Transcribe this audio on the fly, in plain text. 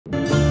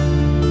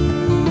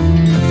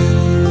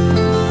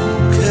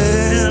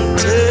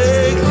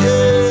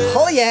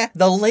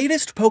The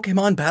latest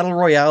Pokemon Battle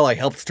Royale I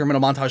helped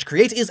TerminalMontage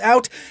create is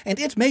out, and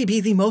it may be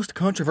the most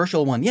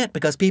controversial one yet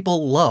because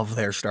people love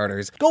their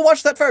starters. Go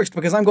watch that first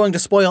because I'm going to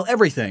spoil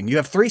everything. You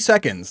have 3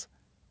 seconds.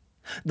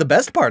 The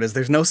best part is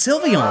there's no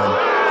Sylveon.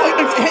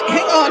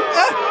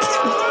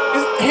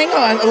 Hang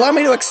on, allow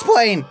me to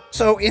explain.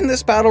 So in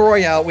this Battle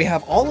Royale, we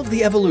have all of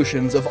the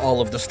evolutions of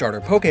all of the starter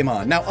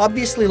Pokemon. Now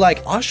obviously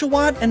like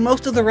Oshawott and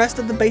most of the rest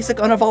of the basic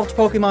unevolved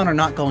Pokemon are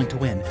not going to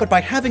win. But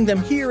by having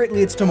them here, it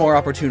leads to more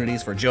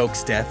opportunities for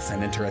jokes, deaths,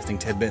 and interesting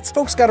tidbits.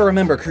 Folks gotta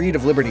remember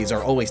creative liberties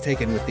are always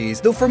taken with these,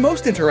 though for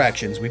most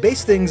interactions, we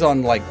base things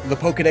on like the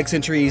Pokedex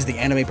entries, the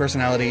anime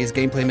personalities,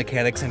 gameplay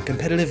mechanics, and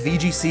competitive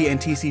VGC and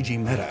TCG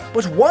meta.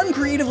 But one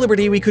creative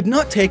liberty we could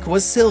not take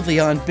was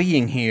Sylveon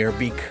being here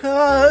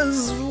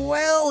because,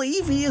 well,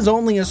 Eevee is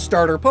only a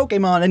starter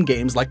Pokemon in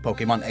games like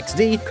Pokemon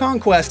XD,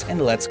 Conquest,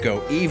 and Let's Go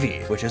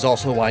Eevee, which is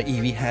also why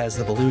Eevee has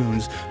the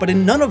balloons. But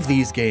in none of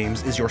these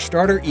games is your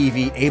starter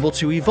Eevee able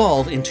to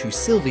evolve into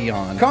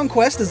Sylveon.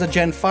 Conquest is a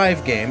Gen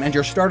 5 game, and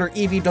your starter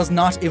Eevee does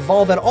not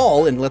evolve at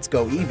all in Let's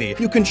Go Eevee.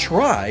 You can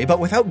try, but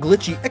without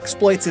glitchy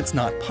exploits, it's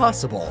not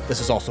possible.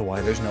 This is also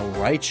why there's no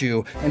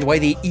Raichu, and why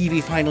the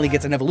Eevee finally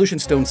gets an evolution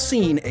stone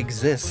scene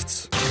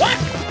exists. What?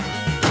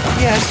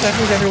 Yes, that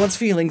was everyone's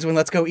feelings when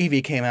Let's Go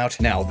Eevee came out.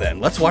 Now then,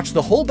 let's watch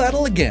the whole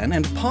battle again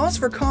and pause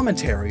for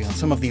commentary on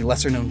some of the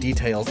lesser-known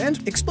details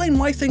and explain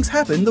why things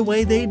happen the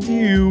way they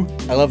do.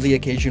 I love the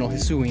occasional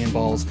Hisuian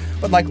balls,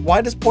 but like, why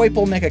does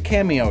Poipole make a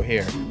cameo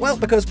here? Well,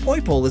 because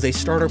Poipole is a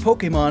starter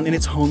Pokemon in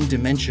its home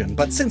dimension,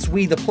 but since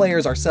we, the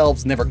players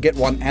ourselves, never get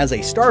one as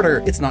a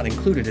starter, it's not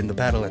included in the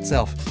battle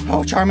itself.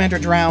 Oh, Charmander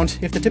drowned.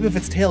 If the tip of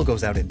its tail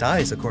goes out, it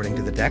dies, according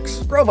to the Dex.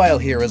 Grovyle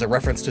here is a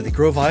reference to the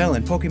Grovyle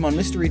and Pokemon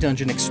Mystery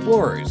Dungeon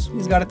Explorers.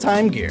 He's got a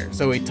time gear,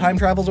 so he time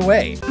travels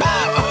away.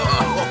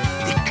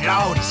 Oh, the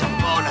cloud is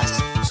upon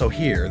us. So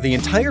here, the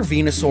entire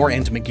Venusaur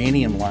and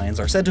Meganium lines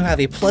are said to have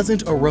a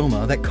pleasant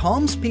aroma that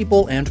calms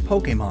people and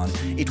Pokemon.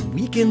 It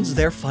weakens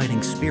their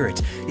fighting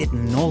spirit. It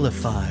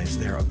nullifies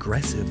their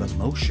aggressive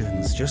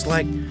emotions. Just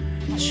like,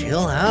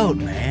 chill out,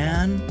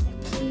 man.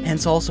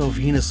 Hence also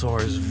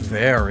Venusaur's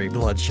very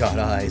bloodshot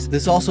eyes.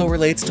 This also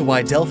relates to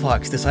why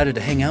Delphox decided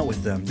to hang out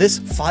with them. This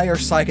fire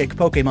psychic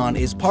Pokemon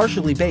is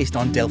partially based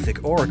on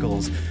Delphic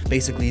oracles,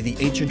 basically the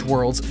ancient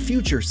world's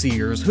future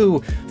seers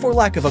who, for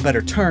lack of a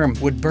better term,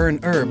 would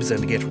burn herbs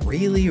and get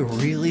really,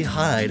 really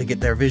high to get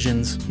their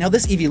visions. Now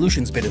this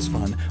Evolutions bit is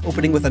fun,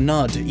 opening with a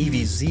nod to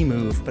Eevee's Z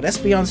move, but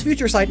Espeon's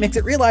future sight makes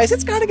it realize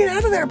it's gotta get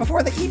out of there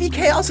before the Eevee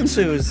chaos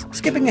ensues.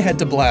 Skipping ahead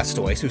to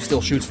Blastoise, who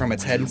still shoots from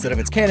its head instead of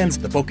its cannons,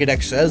 the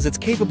Pokédex says it's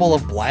capable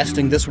of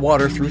blasting this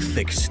water through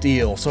thick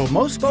steel, so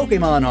most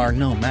Pokemon are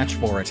no match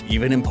for it,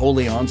 even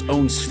Empoleon's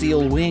own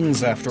steel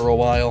wings after a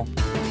while.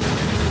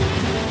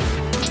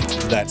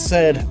 That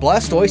said,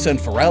 Blastoise and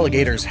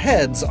Feraligator's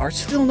heads are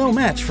still no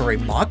match for a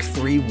Mach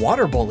 3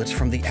 water bullet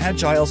from the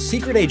agile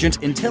secret agent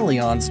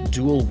Inteleon's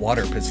dual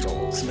water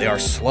pistols. They are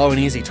slow and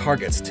easy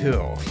targets,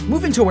 too.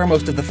 Moving to where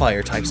most of the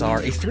fire types are,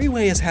 a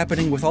 3-way is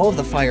happening with all of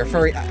the fire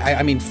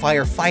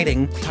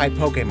fighting type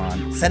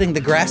Pokemon, setting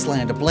the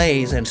grassland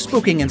ablaze and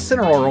spooking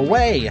Incineroar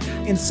away.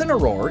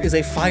 Incineroar is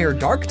a fire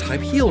dark type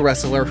heel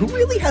wrestler who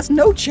really has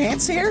no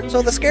chance here,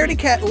 so the scaredy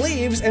cat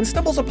leaves and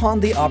stumbles upon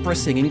the opera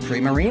singing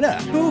Primarina,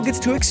 who gets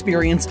to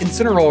experience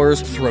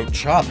Incineroar's Throat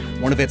Chop,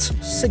 one of its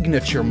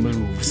signature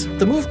moves.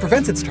 The move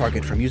prevents its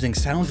target from using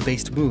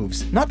sound-based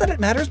moves. Not that it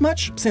matters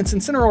much, since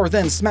Incineroar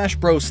then Smash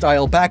Bros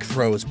style back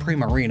throws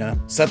Primarina.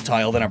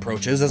 Sceptile then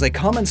approaches as a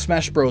common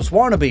Smash Bros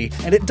wannabe,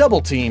 and it double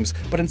teams,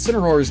 but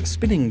Incineroar's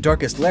spinning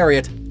Darkest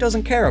Lariat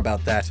doesn't care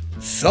about that.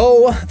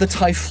 So, the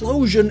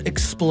Typhlosion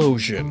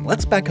explosion.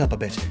 Let's back up a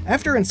bit.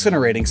 After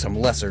incinerating some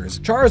lessers,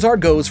 Charizard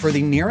goes for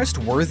the nearest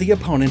worthy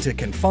opponent it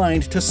can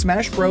find to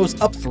Smash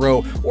Bros up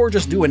throw, or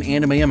just do an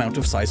anime amount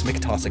of seismic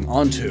tossing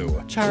onto.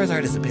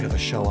 Charizard is a bit of a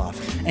show-off,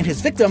 and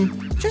his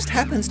victim just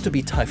happens to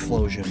be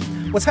Typhlosion.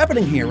 What's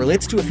happening here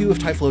relates to a few of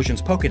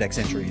Typhlosion's Pokédex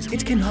entries.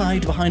 It can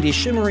hide behind a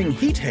shimmering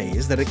heat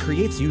haze that it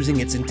creates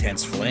using its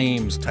intense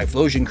flames.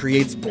 Typhlosion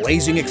creates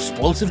blazing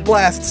explosive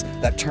blasts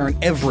that turn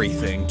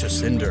everything to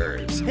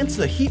cinders. Hence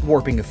the heat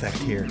warping effect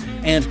here,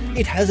 and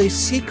it has a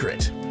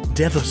secret,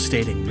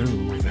 devastating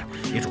move.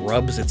 It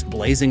rubs its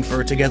blazing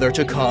fur together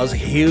to cause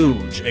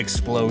huge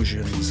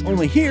explosions.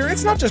 Only here,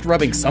 it's not just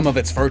rubbing some of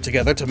its fur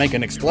together to make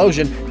an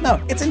explosion.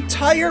 No, its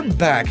entire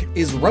back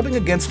is rubbing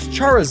against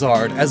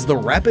Charizard as the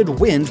rapid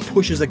wind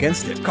pushes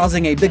against it,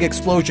 causing a big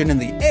explosion in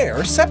the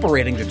air,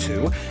 separating the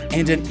two,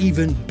 and an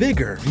even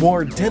bigger,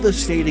 more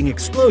devastating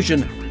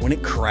explosion when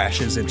it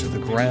crashes into the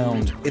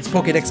ground. Its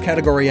Pokédex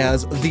category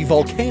as the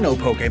Volcano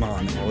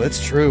Pokemon. Well,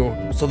 it's true.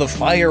 So the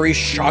fiery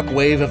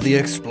shockwave of the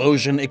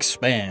explosion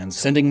expands,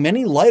 sending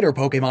many lighter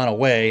Pokemon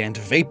away and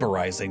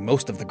vaporizing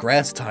most of the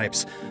grass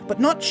types,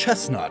 but not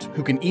Chestnut,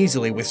 who can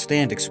easily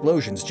withstand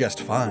explosions just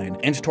fine.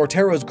 And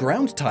Torterra's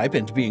ground type,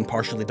 and being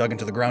partially dug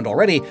into the ground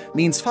already,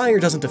 means fire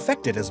doesn't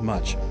affect it as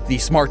much. The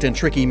smart and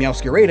tricky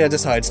Meowscarada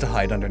decides to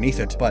hide underneath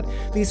it, but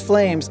these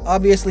flames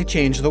obviously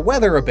change the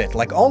weather a bit,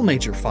 like all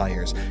major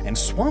fires, and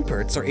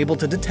Swamperts are able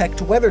to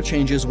detect weather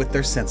changes with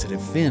their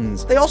sensitive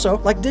fins. They also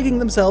like digging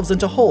themselves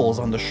into holes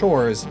on the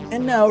shores.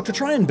 And now, to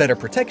try and better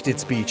protect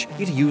its beach,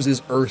 it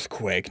uses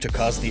Earthquake to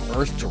cause the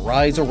earth to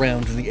rise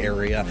around the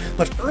area.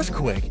 But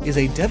Earthquake is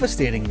a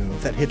devastating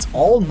move that hits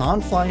all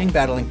non-flying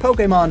battling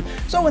Pokemon,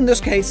 so in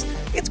this case,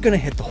 it's gonna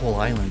hit the whole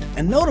island.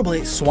 And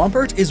notably,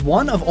 Swampert is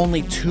one of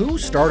only 2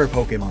 starter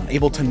Pokemon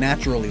able to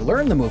naturally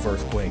learn the move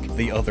Earthquake,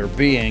 the other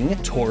being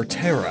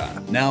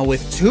Torterra. Now,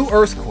 with 2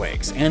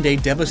 Earthquakes and a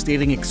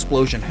devastating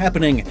explosion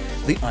happening,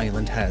 the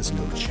island has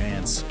no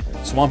chance.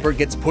 Swampert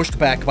gets pushed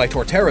back by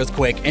Torterra's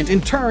Quake, and in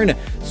turn,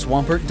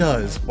 Swampert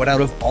does what out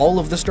of all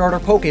of the starter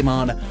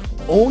Pokemon,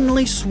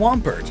 only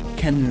Swampert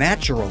can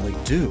naturally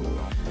do.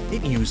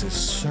 It uses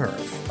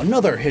Surf,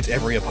 another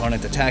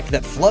hit-every-opponent attack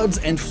that floods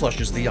and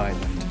flushes the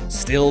island,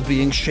 still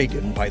being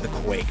shaken by the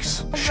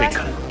quakes.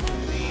 Shaken,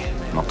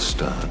 not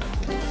stirred.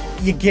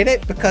 You get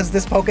it? Because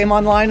this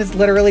Pokemon line is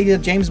literally a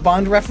James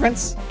Bond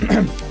reference?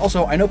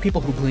 Also, I know people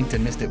who blinked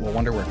and missed it will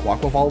wonder where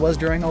Quaquaval was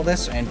during all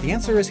this, and the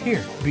answer is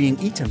here, being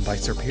eaten by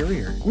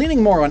Serperior.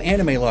 Leaning more on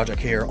anime logic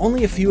here,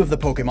 only a few of the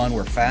Pokemon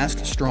were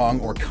fast, strong,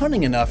 or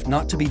cunning enough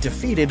not to be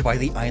defeated by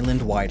the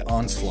island-wide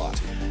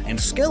onslaught, and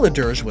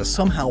Skeledirge was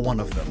somehow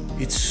one of them.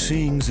 It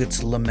sings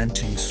its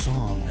lamenting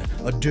song,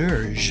 a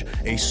dirge,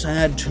 a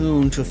sad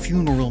tune to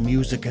funeral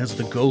music as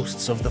the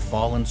ghosts of the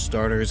fallen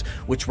starters,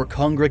 which were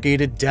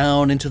congregated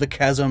down into the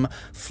chasm,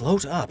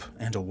 float up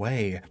and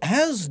away.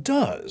 As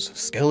does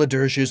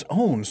Skeledirge's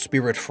own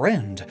spirit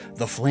friend,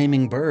 the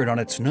flaming bird on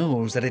its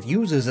nose that it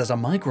uses as a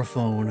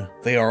microphone.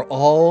 They are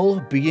all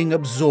being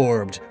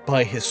absorbed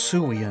by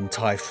Hisuian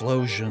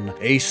Typhlosion,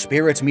 a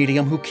spirit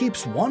medium who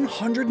keeps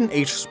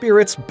 108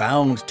 spirits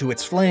bound to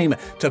its flame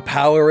to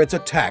power its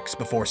attacks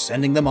before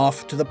sending them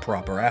off to the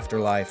proper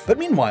afterlife. But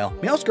meanwhile,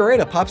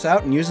 Meowscarada pops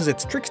out and uses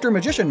its trickster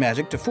magician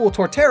magic to fool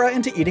Torterra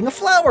into eating a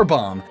flower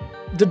bomb.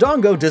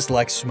 Dodongo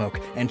dislikes smoke,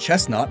 and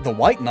Chestnut, the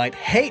White Knight,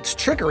 hates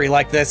trickery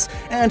like this,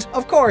 and,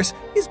 of course,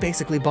 is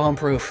basically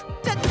bomb-proof.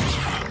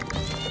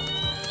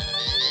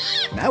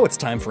 Now it's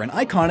time for an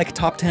iconic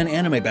top 10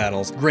 anime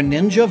battles,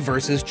 Greninja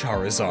versus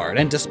Charizard,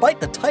 and despite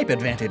the type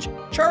advantage,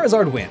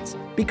 Charizard wins.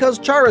 Because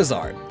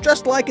Charizard,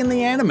 just like in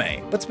the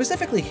anime. But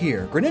specifically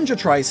here, Greninja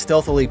tries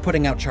stealthily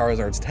putting out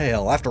Charizard's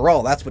tail. After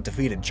all, that's what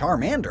defeated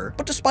Charmander.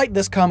 But despite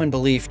this common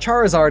belief,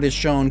 Charizard is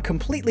shown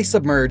completely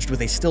submerged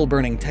with a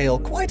still-burning tail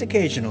quite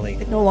occasionally.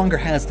 It no longer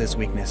has this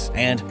weakness.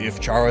 And if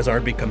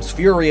Charizard becomes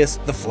furious,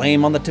 the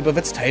flame on the tip of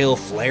its tail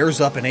flares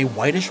up in a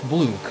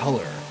whitish-blue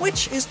color,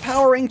 which is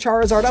powering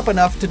Charizard up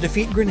enough to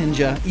defeat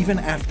Greninja even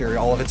after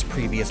all of its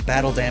previous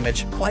battle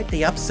damage. Quite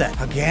the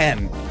upset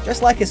again.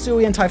 Just like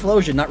Hisuian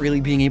Typhlosion not really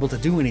being able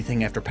to do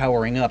anything after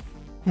powering up.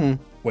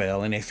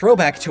 Well, in a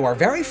throwback to our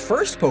very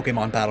first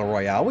Pokemon Battle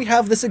Royale, we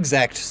have this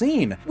exact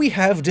scene. We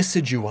have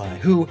Decidueye,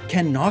 who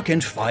can knock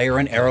and fire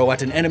an arrow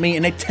at an enemy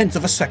in 1/10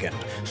 of a second,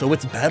 so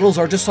its battles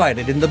are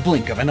decided in the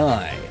blink of an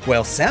eye.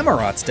 While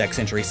Samurot's dex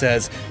entry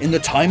says, in the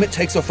time it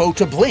takes a foe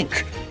to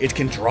blink, it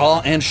can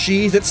draw and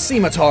sheathe its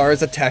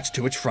scimitars attached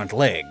to its front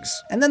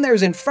legs. And then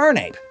there's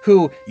Infernape,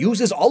 who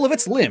uses all of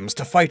its limbs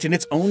to fight in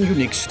its own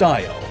unique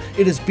style.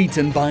 It is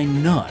beaten by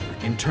none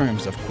in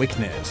terms of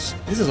quickness.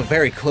 This is a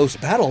very close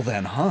battle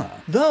then, huh?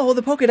 Though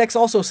the Pokédex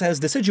also says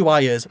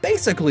Decidueye is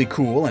basically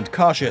cool and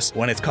cautious.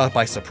 When it's caught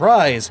by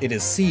surprise, it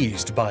is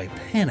seized by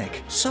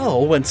panic.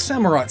 So when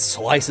Samurott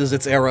slices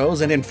its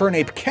arrows and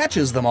Infernape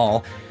catches them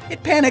all,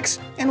 it panics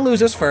and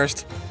loses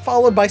first,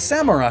 followed by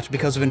Samurott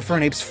because of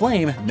Infernape's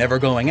flame never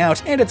going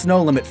out, and its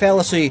no-limit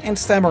fallacy, and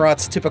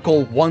Samurott's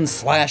typical one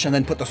slash and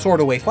then put the sword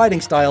away fighting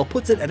style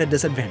puts it at a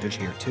disadvantage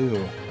here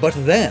too. But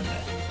then,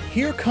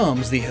 here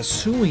comes the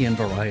Hisuian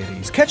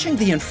varieties, catching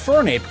the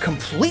Infernape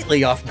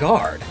completely off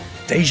guard.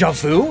 Deja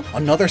vu?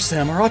 Another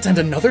Samurott and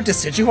another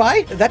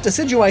Decidueye? That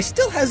Decidueye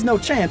still has no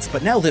chance,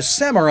 but now this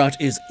Samurott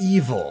is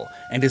evil,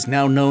 and is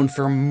now known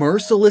for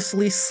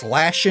mercilessly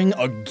slashing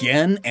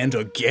again and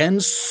again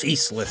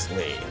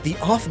ceaselessly. The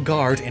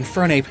off-guard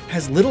Infernape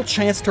has little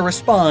chance to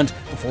respond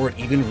before it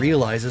even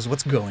realizes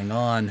what's going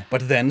on.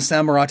 But then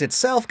Samurott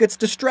itself gets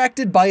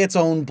distracted by its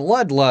own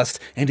bloodlust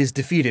and is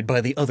defeated by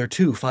the other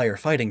 2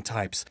 fire-fighting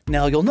types.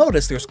 Now you'll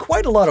notice there's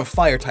quite a lot of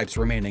fire types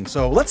remaining,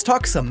 so let's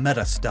talk some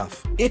meta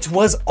stuff. It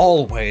was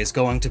always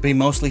going to be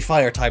mostly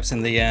fire types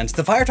in the end.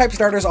 The fire type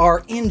starters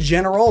are, in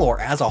general, or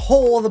as a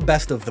whole, the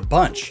best of the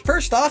bunch.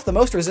 First off, the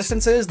most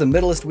resistances, the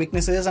middlest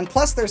weaknesses, and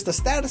plus there's the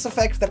status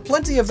effect that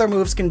plenty of their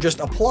moves can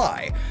just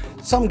apply.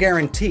 Some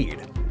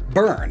guaranteed.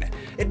 Burn.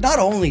 It not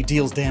only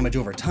deals damage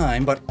over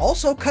time, but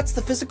also cuts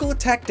the physical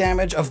attack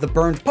damage of the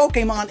burned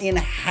Pokemon in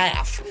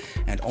half.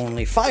 and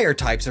only fire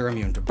types are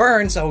immune to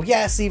burn, so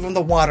yes, even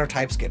the water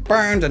types get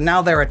burned, and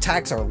now their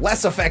attacks are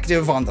less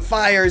effective on the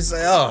fires.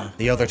 Ugh.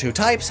 The other two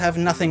types have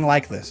nothing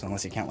like this,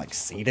 unless you count like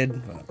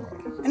seeded.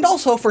 And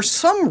also, for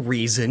some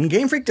reason,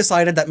 Game Freak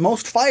decided that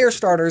most fire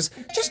starters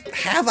just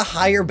have a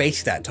higher base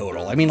stat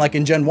total. I mean, like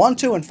in Gen 1,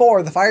 2, and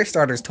 4, the fire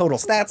starters' total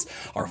stats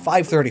are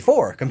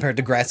 534, compared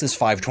to Grass's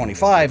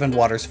 525 and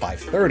Water's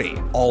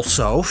 530.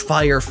 Also,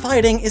 fire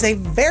fighting is a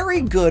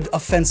very good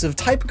offensive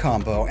type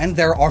combo, and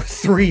there are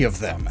 3 of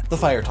them. The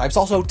fire types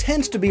also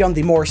tend to be on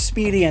the more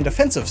speedy and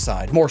offensive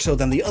side, more so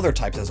than the other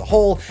types as a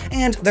whole,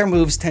 and their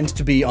moves tend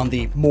to be on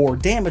the more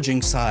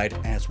damaging side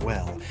as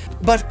well.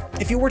 But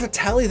if you were to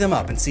tally them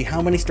up and see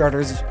how many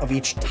starters of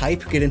each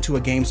type get into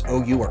a game's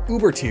OU or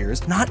Uber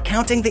tiers, not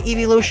counting the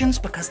evolutions,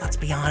 because let's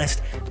be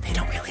honest, they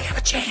don't really have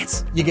a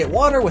chance. You get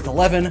Water with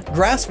 11,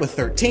 Grass with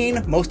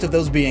 13, most of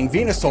those being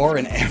Venusaur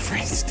in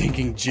every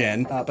stinking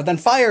gen, but then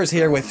Fire's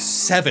here with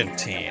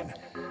 17.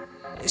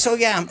 So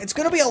yeah, it's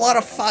gonna be a lot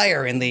of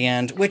fire in the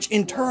end, which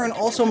in turn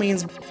also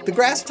means the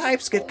grass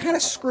types get kind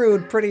of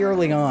screwed pretty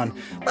early on.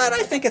 But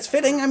I think it's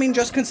fitting. I mean,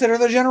 just consider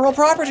the general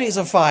properties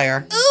of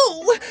fire.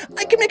 Ooh,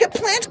 I can make a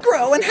plant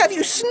grow and have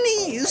you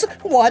sneeze.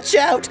 Watch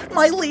out,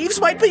 my leaves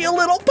might be a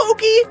little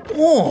pokey.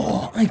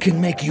 Oh, I can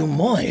make you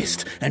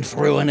moist, and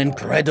through an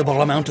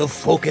incredible amount of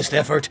focused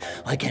effort,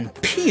 I can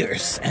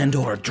pierce and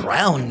or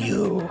drown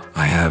you.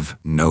 I have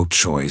no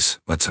choice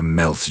but to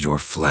melt your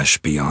flesh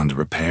beyond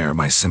repair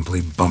by simply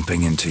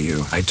bumping into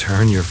you. I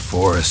turn your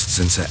forests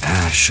into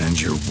ash and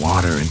your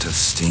water into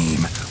steam.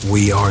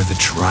 We are the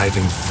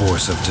driving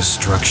force of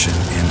destruction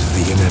and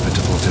the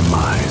inevitable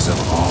demise of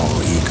all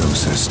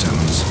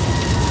ecosystems.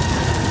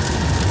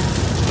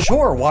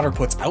 Sure, water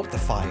puts out the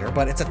fire,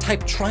 but it's a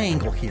type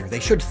triangle here. They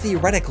should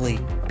theoretically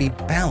be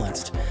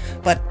balanced.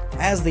 But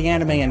as the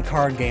anime and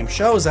card game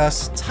shows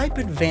us, type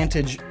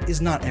advantage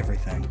is not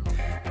everything.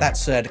 That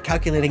said,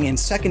 calculating in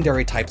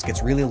secondary types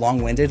gets really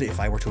long-winded if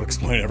I were to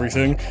explain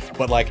everything,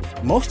 but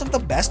like, most of the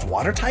best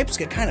water types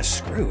get kind of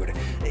screwed.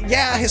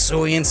 Yeah,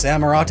 Hisuian,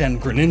 Samurott, and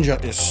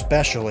Greninja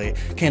especially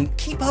can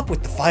keep up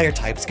with the fire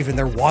types given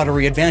their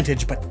watery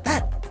advantage, but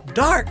that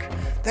dark.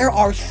 There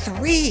are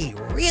 3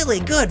 really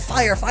good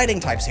fire fighting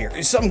types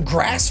here, some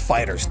grass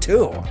fighters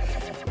too.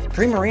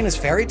 Primarina's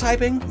fairy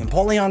typing,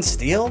 Empoleon's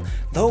steel,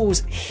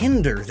 those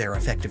hinder their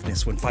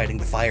effectiveness when fighting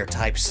the fire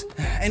types.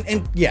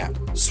 And yeah,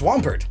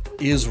 Swampert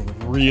is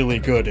really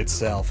good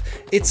itself.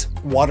 Its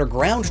water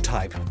ground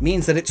type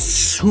means that it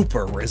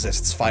super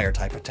resists fire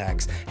type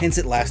attacks, hence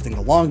it lasting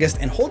the longest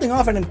and holding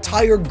off an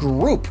entire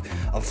group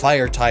of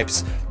fire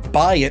types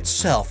by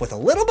itself with a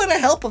little bit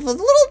of help of a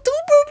little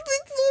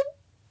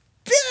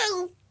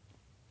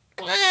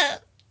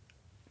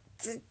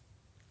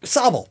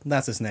Sobble,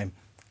 that's his name.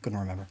 Couldn't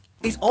remember.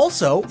 It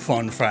also,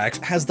 fun fact,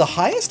 has the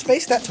highest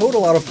base stat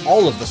total out of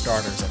all of the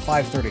starters at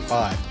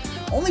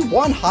 535. Only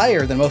one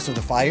higher than most of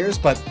the fires,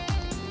 but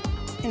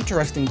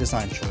interesting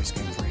design choice,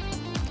 Game Freak.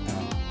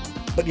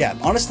 But yeah,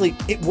 honestly,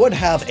 it would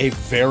have a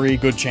very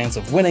good chance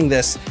of winning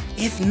this,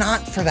 if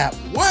not for that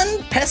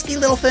one pesky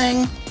little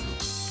thing.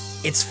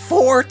 It's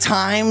 4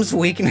 times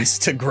weakness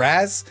to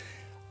grass.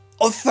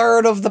 A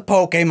third of the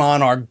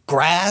Pokemon are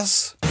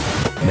grass.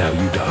 Now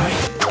you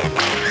die.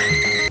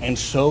 And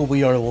so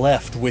we are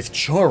left with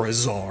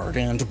Charizard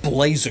and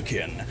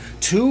Blaziken,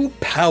 2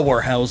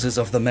 powerhouses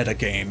of the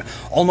metagame,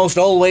 almost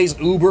always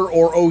Uber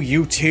or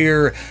OU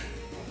tier,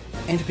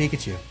 and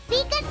Pikachu.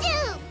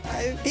 Pikachu!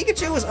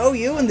 Pikachu was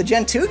OU in the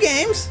Gen 2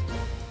 games.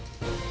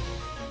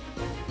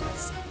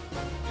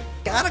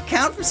 Gotta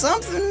count for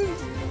something,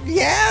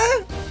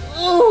 yeah?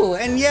 Ooh,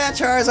 and yeah,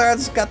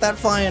 Charizard's got that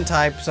flying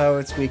type, so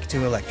it's weak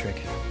to electric.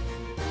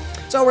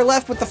 So we're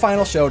left with the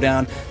final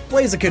showdown,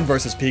 Blaziken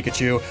versus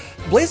Pikachu.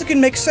 Blaziken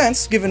makes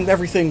sense, given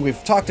everything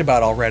we've talked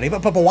about already,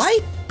 but why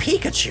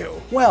Pikachu?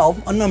 Well,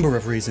 a number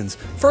of reasons.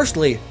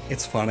 Firstly,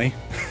 it's funny.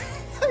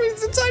 I mean,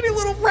 it's a tiny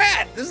little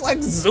rat. It's like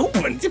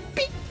zooping. Beep,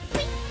 beep,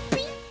 beep,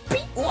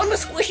 beep. On a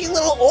squishy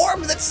little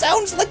orb that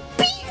sounds like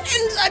beep,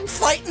 and I'm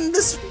fighting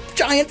this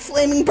giant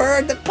flaming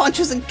bird that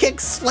punches and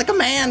kicks like a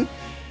man.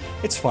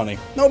 It's funny.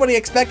 Nobody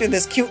expected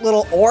this cute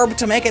little orb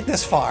to make it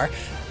this far.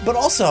 But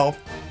also,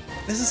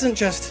 this isn't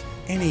just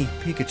any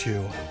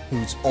Pikachu,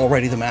 who's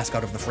already the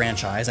mascot of the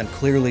franchise and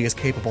clearly is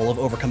capable of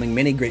overcoming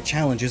many great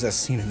challenges as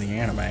seen in the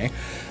anime.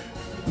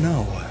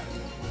 No,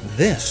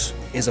 this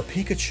is a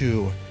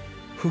Pikachu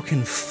who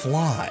can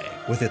fly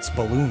with its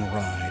balloon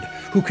ride,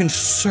 who can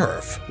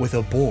surf with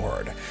a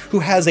board, who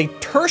has a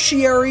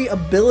tertiary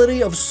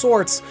ability of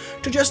sorts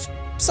to just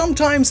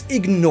sometimes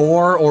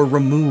ignore or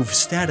remove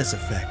status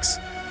effects,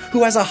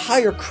 who has a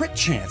higher crit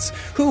chance,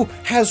 who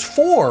has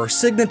 4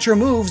 signature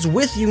moves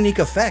with unique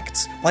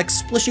effects, like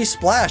Splishy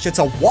Splash. It's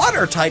a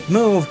water-type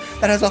move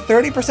that has a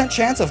 30%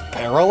 chance of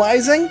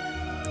paralyzing.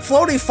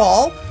 Floaty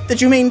Fall,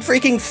 did you mean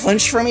freaking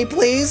flinch for me,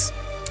 please?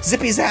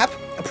 Zippy Zap,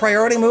 a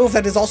priority move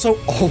that is also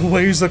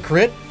always a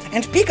crit.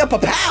 And Pika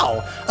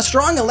Papow, a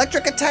strong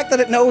electric attack that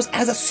it knows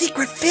as a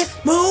secret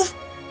 5th move?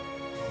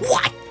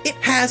 What? It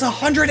has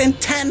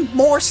 110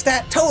 more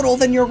stat total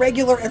than your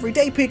regular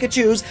everyday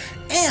Pikachus,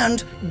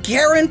 and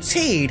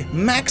guaranteed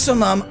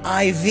maximum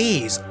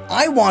IVs.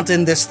 I want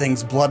in this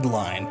thing's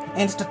bloodline.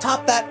 And to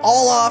top that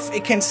all off,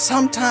 it can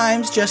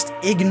sometimes just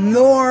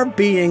ignore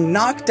being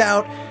knocked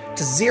out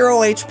to 0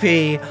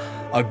 HP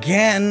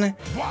again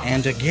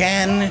and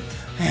again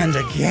and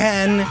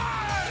again.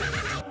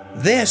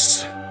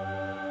 This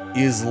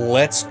is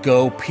Let's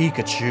Go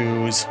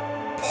Pikachu's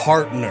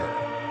partner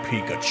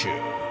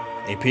Pikachu.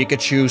 A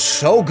Pikachu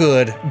so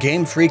good,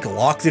 Game Freak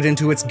locked it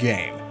into its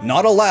game.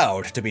 Not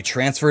allowed to be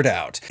transferred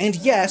out. And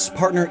yes,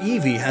 partner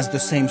Eevee has the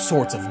same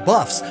sorts of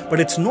buffs, but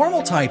its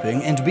normal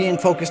typing and being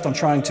focused on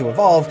trying to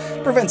evolve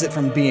prevents it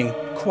from being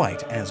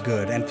quite as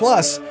good. And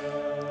plus,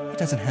 it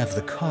doesn't have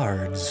the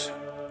cards.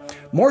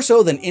 More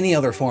so than any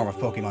other form of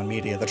Pokemon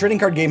media, the trading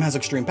card game has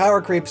extreme power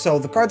creep, so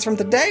the cards from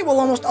today will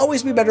almost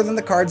always be better than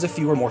the cards a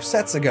few or more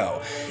sets ago.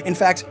 In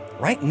fact,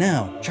 right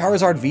now,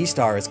 Charizard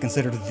V-Star is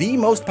considered the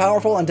most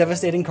powerful and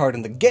devastating card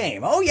in the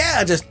game. Oh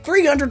yeah, just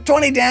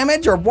 320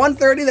 damage, or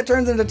 130 that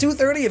turns into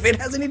 230 if it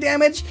has any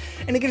damage,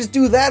 and it can just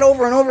do that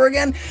over and over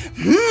again?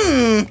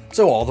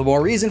 So all the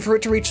more reason for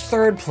it to reach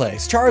third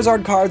place.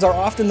 Charizard cards are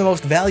often the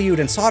most valued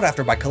and sought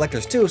after by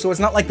collectors too, so it's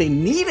not like they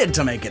needed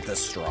to make it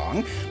this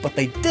strong, but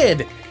they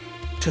did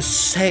to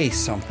say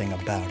something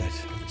about it.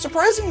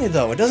 Surprisingly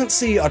though, it doesn't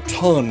see a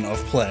ton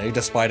of play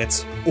despite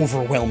its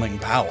overwhelming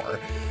power.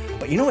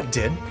 But you know what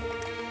did?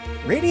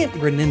 Radiant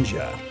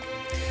Greninja.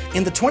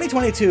 In the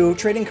 2022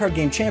 Trading Card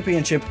Game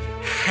Championship,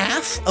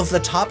 half of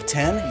the top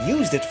 10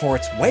 used it for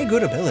its way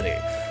good ability.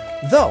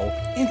 Though,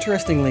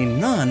 interestingly,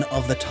 none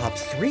of the top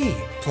 3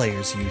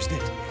 players used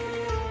it.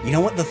 You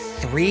know what the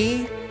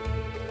 3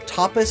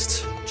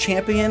 toppest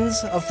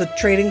champions of the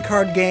trading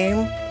card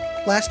game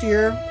last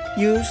year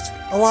used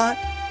a lot?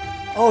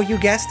 Oh, you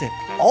guessed it.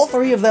 All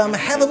 3 of them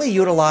heavily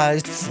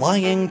utilized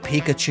Flying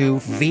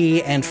Pikachu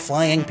V and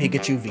Flying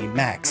Pikachu V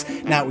Max.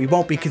 Now, we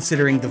won't be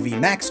considering the V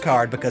Max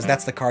card because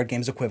that's the card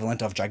game's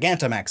equivalent of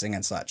Gigantamaxing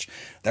and such.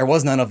 There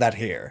was none of that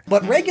here.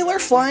 But regular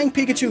Flying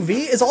Pikachu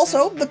V is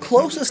also the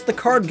closest the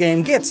card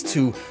game gets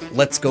to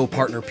Let's Go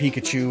Partner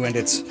Pikachu and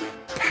its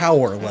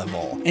power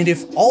level. And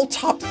if all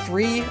top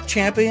 3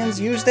 champions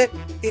used it,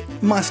 it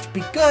must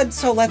be good,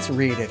 so let's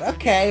read it.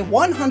 Okay,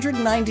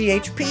 190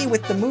 HP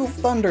with the move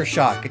Thunder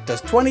Shock. It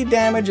does 20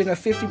 damage and a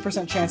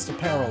 50% chance to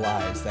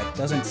paralyze. That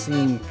doesn't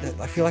seem...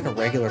 I feel like a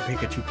regular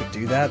Pikachu could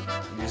do that.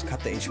 You just cut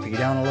the HP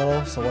down a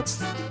little, so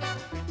what's...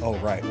 Oh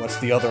right, what's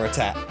the other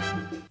attack?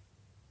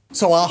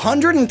 So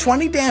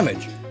 120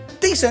 damage.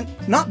 Decent,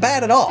 not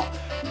bad at all.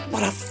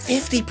 But a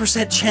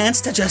 50%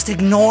 chance to just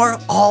ignore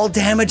all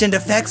damage and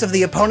effects of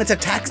the opponent's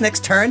attacks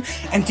next turn,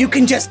 and you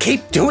can just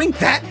keep doing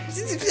that?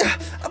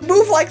 A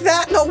move like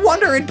that? No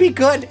wonder it'd be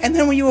good. And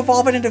then when you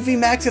evolve it into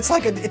VMAX, it's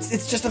like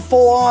it's just a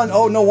full-on,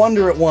 oh, no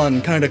wonder it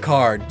won kind of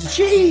card.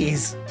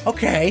 Jeez.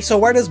 Okay, so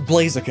where does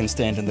Blaziken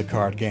stand in the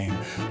card game?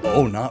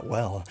 Oh, not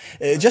well.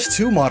 Just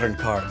 2 modern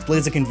cards,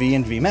 Blaziken V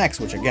and V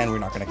Max, which again, we're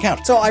not going to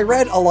count. So I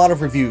read a lot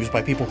of reviews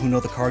by people who know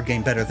the card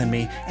game better than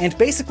me, and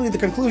basically the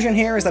conclusion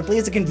here is that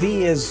Blaziken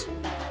V is...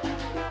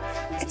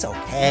 it's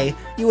okay.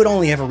 You would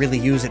only ever really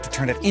use it to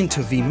turn it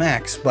into V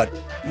Max, but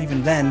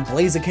even then,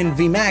 Blaziken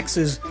V Max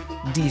is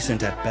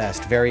decent at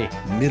best, very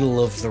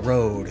middle of the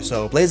road.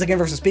 So Blaziken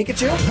versus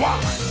Pikachu? Why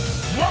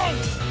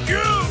won't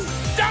you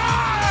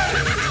die?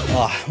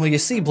 Well, you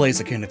see,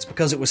 Blaziken, it's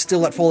because it was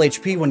still at full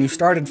HP when you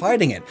started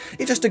fighting it.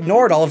 It just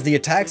ignored all of the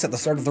attacks at the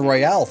start of the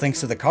Royale thanks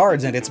to the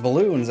cards and its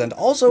balloons, and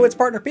also its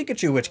partner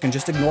Pikachu, which can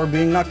just ignore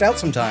being knocked out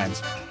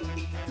sometimes.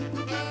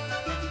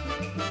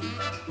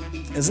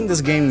 Isn't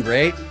this game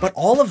great? But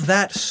all of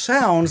that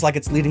sounds like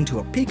it's leading to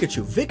a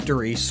Pikachu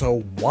victory,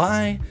 so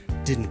why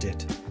didn't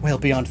it? Well,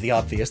 beyond the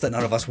obvious that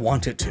none of us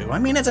want it to. I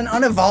mean, it's an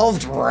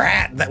unevolved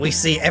rat that we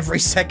see every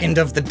second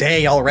of the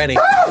day already.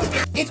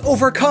 It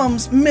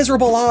overcomes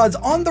miserable odds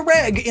on the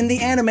reg in the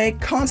anime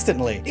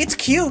constantly. It's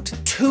cute,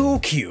 too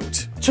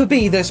cute, to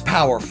be this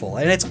powerful,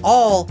 and it's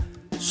all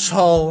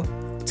so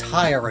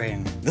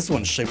tiring. This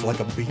one's shaped like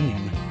a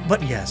bean.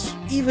 But yes,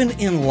 even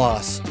in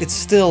loss, it's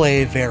still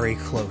a very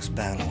close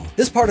battle.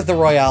 This part of the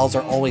Royales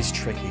are always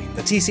tricky.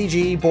 The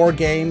TCG, board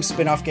games,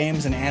 spin-off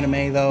games, and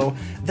anime, though,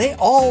 they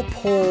all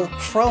pull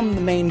from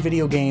the main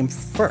video game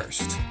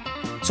first.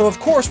 So of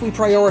course we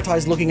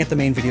prioritize looking at the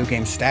main video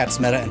game stats,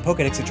 meta, and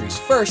Pokédex entries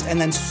first,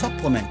 and then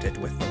supplement it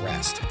with the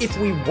rest. If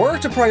we were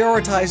to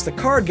prioritize the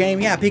card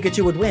game, yeah,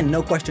 Pikachu would win,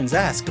 no questions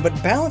asked, but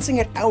balancing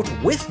it out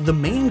with the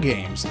main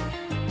games,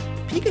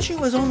 Pikachu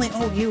was only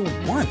OU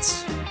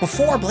once,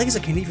 before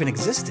Blaziken even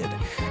existed,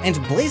 and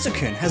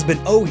Blaziken has been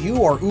OU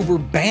or Uber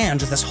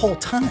banned this whole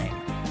time.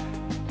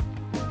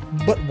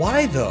 But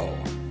why though?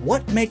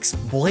 What makes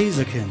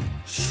Blaziken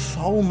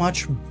so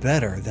much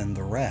better than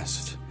the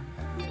rest?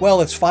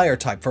 Well, it's fire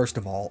type, first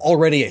of all,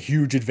 already a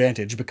huge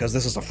advantage because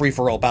this is a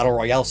free-for-all battle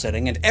royale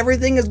setting and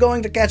everything is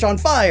going to catch on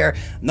fire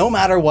no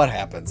matter what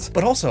happens.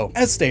 But also,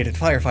 as stated,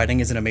 firefighting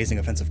is an amazing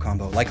offensive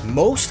combo. Like,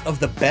 most of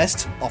the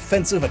best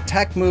offensive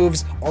attack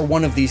moves are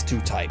one of these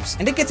two types,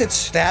 and it gets its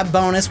stab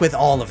bonus with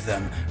all of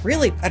them.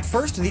 Really, at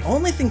first, the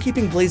only thing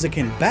keeping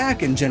Blaziken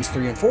back in Gens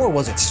 3 and 4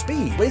 was its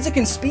speed.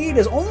 Blaziken's speed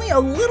is only a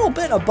little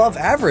bit above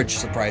average,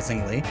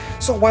 surprisingly,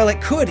 so while it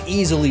could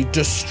easily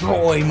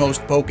destroy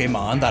most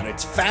Pokemon that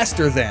it's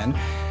faster than,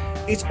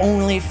 it's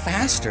only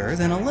faster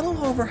than a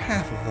little over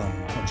half of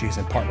them. Oh geez,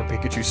 and Partner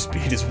Pikachu's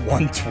speed is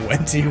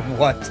 120,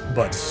 what?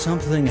 But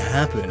something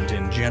happened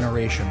in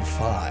Generation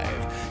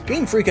 5.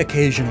 Game Freak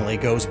occasionally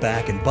goes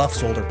back and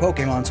buffs older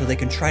Pokemon so they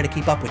can try to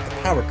keep up with the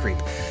power creep,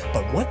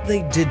 but what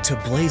they did to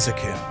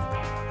Blaziken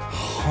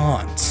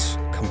haunts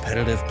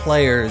competitive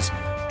players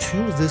to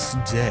this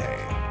day.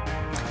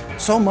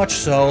 So much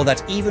so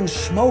that even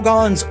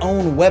Smogon's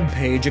own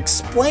webpage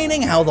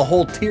explaining how the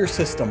whole tier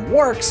system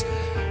works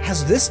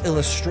has this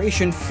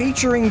illustration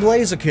featuring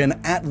Blaziken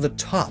at the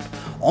top,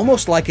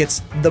 almost like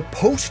it's the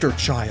poster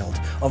child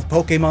of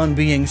Pokemon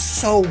being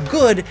so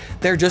good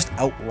they're just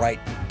outright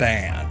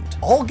banned.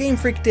 All Game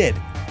Freak did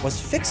was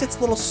fix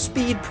its little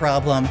speed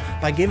problem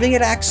by giving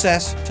it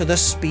access to the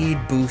Speed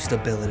Boost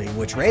ability,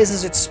 which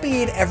raises its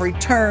speed every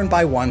turn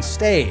by 1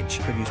 stage.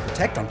 Could use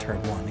Protect on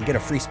turn 1 and get a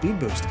free speed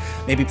boost.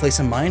 Maybe play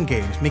some mind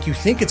games, make you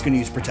think it's going to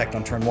use Protect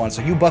on turn 1,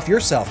 so you buff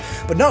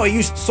yourself. But no, it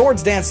used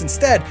Swords Dance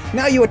instead.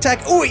 Now you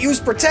attack, ooh, it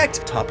used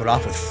Protect! Top it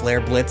off with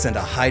Flare Blitz and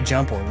a high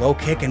jump or low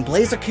kick, and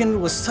Blaziken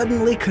was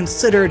suddenly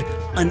considered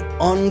an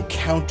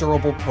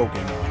uncounterable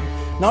Pokemon.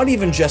 Not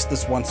even just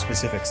this one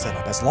specific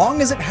setup. As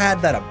long as it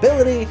had that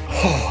ability,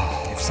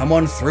 if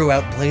someone threw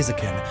out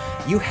Blaziken,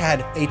 you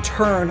had a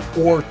turn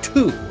or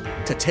 2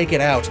 to take it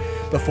out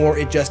before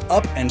it just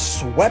up and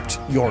swept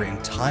your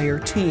entire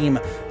team,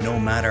 no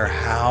matter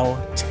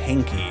how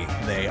tanky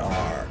they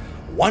are.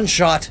 One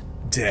shot,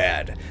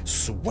 dead.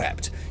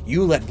 Swept.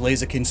 You let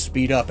Blaziken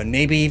speed up and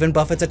maybe even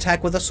buff its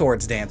attack with a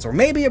Swords Dance, or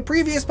maybe a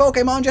previous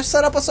Pokemon just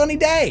set up a sunny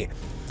day.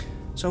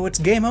 So it's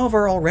game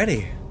over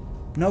already.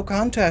 No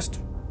contest.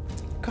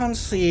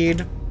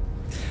 Concede.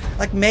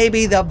 Like,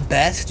 maybe the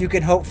best you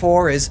can hope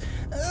for is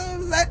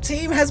that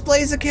team has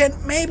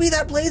Blaziken. Maybe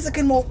that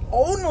Blaziken will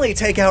only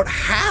take out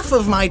half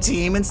of my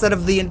team instead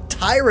of the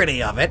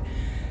entirety of it.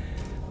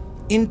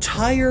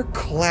 Entire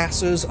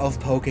classes of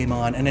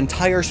Pokemon and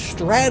entire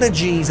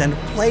strategies and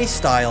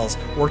playstyles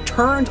were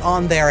turned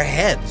on their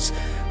heads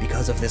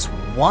because of this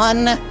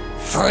one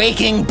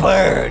freaking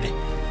bird.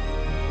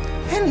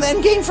 And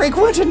then Game Freak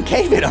went and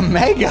gave it a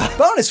Mega!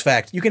 Bonus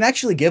fact, you can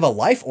actually give a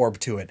Life Orb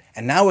to it,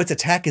 and now its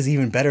attack is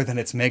even better than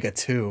its Mega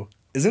too.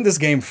 Isn't this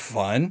game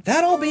fun?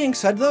 That all being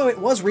said though, it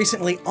was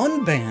recently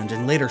unbanned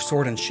in later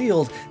Sword and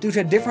Shield due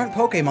to different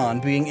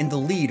Pokemon being in the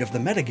lead of the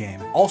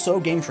metagame. Also,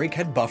 Game Freak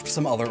had buffed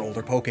some other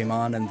older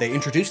Pokemon, and they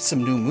introduced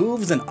some new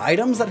moves and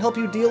items that help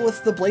you deal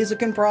with the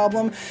Blaziken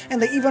problem,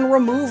 and they even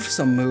removed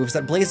some moves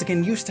that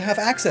Blaziken used to have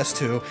access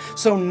to,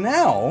 so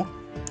now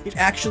it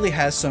actually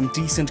has some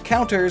decent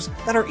counters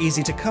that are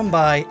easy to come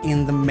by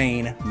in the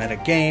main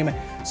metagame,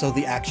 so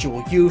the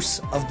actual use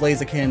of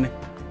Blaziken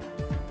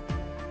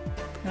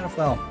kind of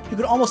fell. You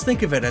could almost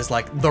think of it as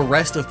like the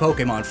rest of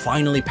Pokemon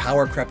finally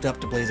power crept up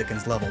to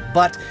Blaziken's level,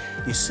 but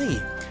you see,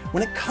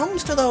 when it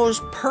comes to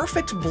those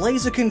perfect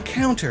Blaziken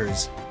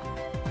counters,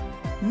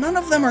 none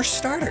of them are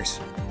starters.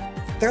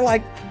 They're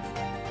like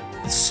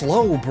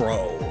slow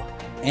bro.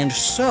 And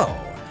so,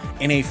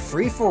 in a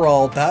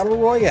free-for-all battle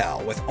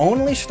royale with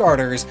only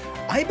starters,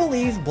 I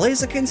believe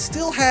Blaziken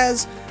still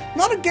has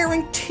not a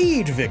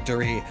guaranteed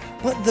victory,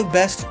 but the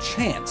best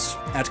chance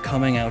at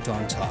coming out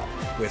on top,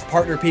 with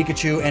partner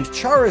Pikachu and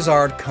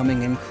Charizard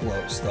coming in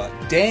close. The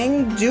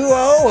dang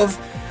duo of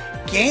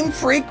Game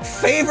Freak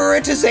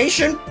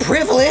favoritization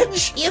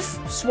privilege! If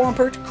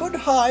Swampert could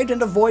hide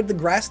and avoid the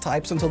grass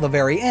types until the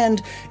very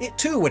end, it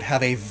too would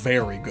have a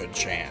very good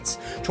chance.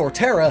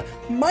 Torterra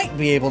might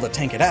be able to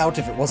tank it out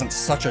if it wasn't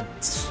such a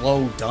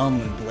slow,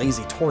 dumb, and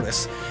lazy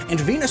tortoise, and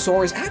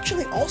Venusaur is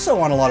actually also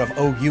on a lot of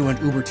OU and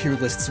Uber tier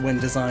lists when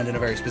designed in a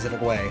very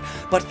specific way,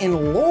 but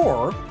in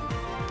lore,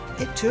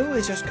 it too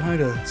is just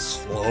kinda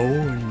slow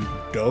and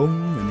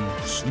dumb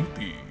and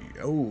sleepy.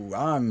 Oh,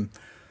 I'm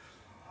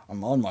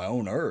on my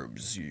own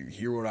herbs. You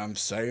hear what I'm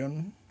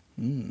saying?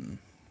 Don't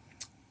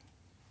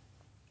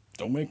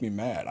make me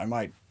mad. I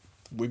might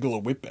wiggle a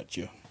whip at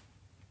you.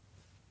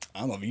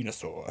 I'm a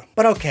Venusaur.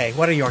 But okay,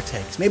 what are your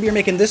takes? Maybe you're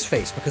making this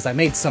face because I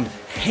made some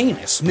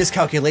heinous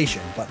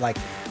miscalculation, but like,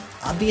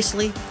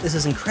 obviously, this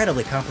is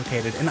incredibly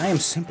complicated and I am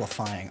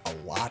simplifying a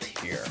lot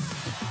here.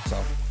 So,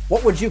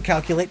 what would you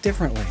calculate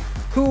differently?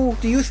 Who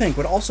do you think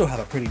would also have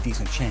a pretty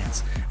decent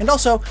chance? And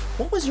also,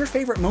 what was your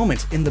favorite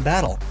moment in the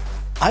battle?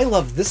 I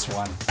love this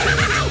one.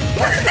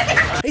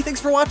 Hey,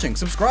 thanks for watching.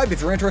 Subscribe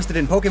if you're interested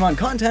in Pokemon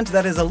content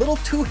that is a little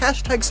too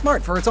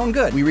 #smart for its own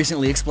good. We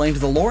recently explained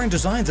the lore and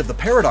designs of the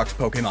Paradox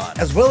Pokemon,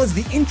 as well as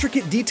the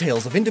intricate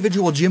details of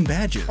individual gym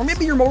badges. Or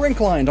maybe you're more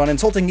inclined on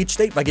insulting each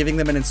state by giving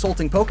them an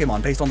insulting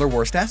Pokemon based on their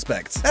worst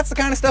aspects. That's the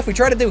kind of stuff we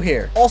try to do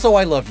here. Also,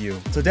 I love you,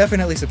 so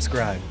definitely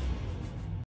subscribe.